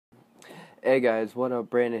Hey guys, what up?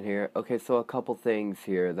 Brandon here. Okay, so a couple things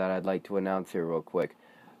here that I'd like to announce here real quick.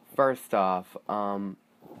 First off,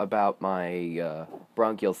 about my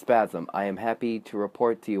bronchial spasm, I am happy to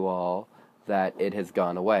report to you all that it has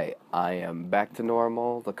gone away. I am back to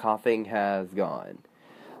normal. The coughing has gone.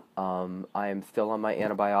 I am still on my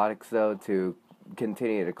antibiotics though to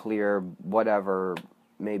continue to clear whatever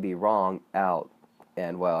may be wrong out.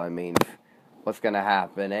 And well, I mean, what's gonna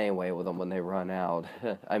happen anyway with them when they run out?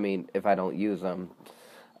 I mean, if I don't use them.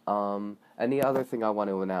 And the other thing I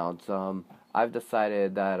want to announce, I've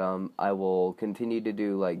decided that I will continue to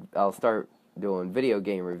do I'll start doing video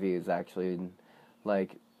game reviews actually,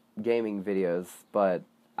 like gaming videos, but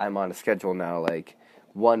I'm on a schedule now. Like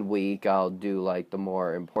one week I'll do like the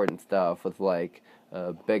more important stuff with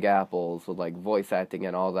big apples with like voice acting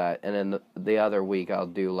and all that, and then the other week I'll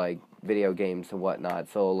do like video games and whatnot.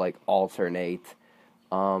 So like alternate.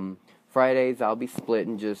 Fridays I'll be split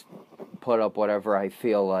and just put up whatever I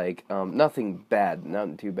feel like. Nothing bad,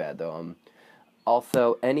 nothing too bad though.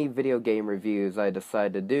 Also, any video game reviews I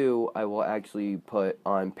decide to do, I will actually put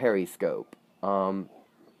on Periscope. For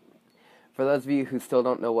those of you who still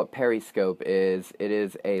don't know what Periscope is, it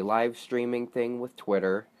is a live streaming thing with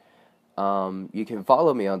Twitter. You can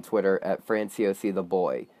follow me on Twitter at Franciosi the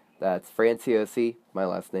Boy. That's Franciosi, my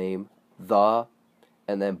last name,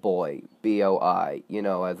 and then boy, B-O-I,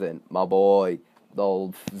 as in my boy, the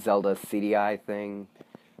old Zelda CDI thing.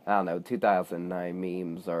 I don't know, 2009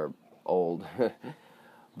 memes are old.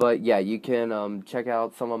 But yeah, you can check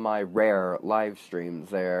out some of my rare live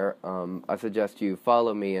streams there. I suggest you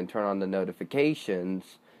follow me and turn on the notifications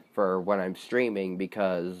for when I'm streaming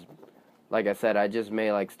because, like I said, I just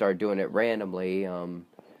may start doing it randomly.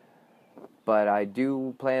 But I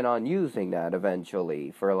do plan on using that eventually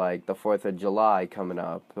for the 4th of July coming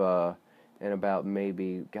up in about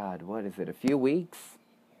maybe, God, what is it, a few weeks?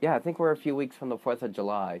 Yeah, I think we're a few weeks from the 4th of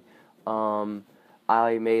July.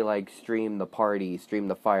 I may stream the party, stream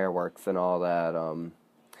the fireworks and all that.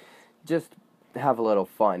 Just have a little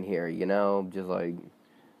fun here, just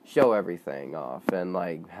show everything off and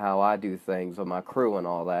how I do things with my crew and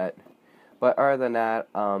all that. But other than that,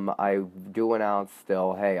 I do announce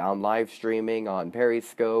still, hey, I'm live streaming on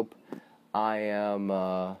Periscope. I'm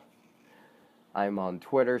on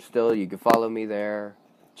Twitter still. You can follow me there.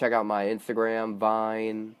 Check out my Instagram,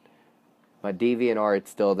 Vine. My DeviantArt's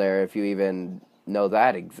still there if you even know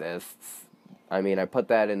that exists. I mean, I put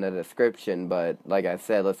that in the description, but like I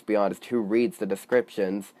said, let's be honest, who reads the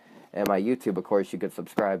descriptions? And my YouTube, of course, you could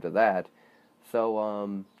subscribe to that.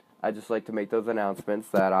 So, I just like to make those announcements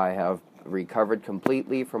that I have recovered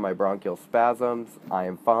completely from my bronchial spasms. I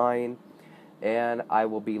am fine, and I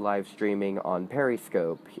will be live streaming on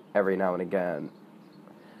Periscope every now and again.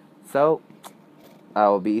 So, I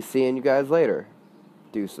will be seeing you guys later.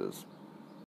 Deuces.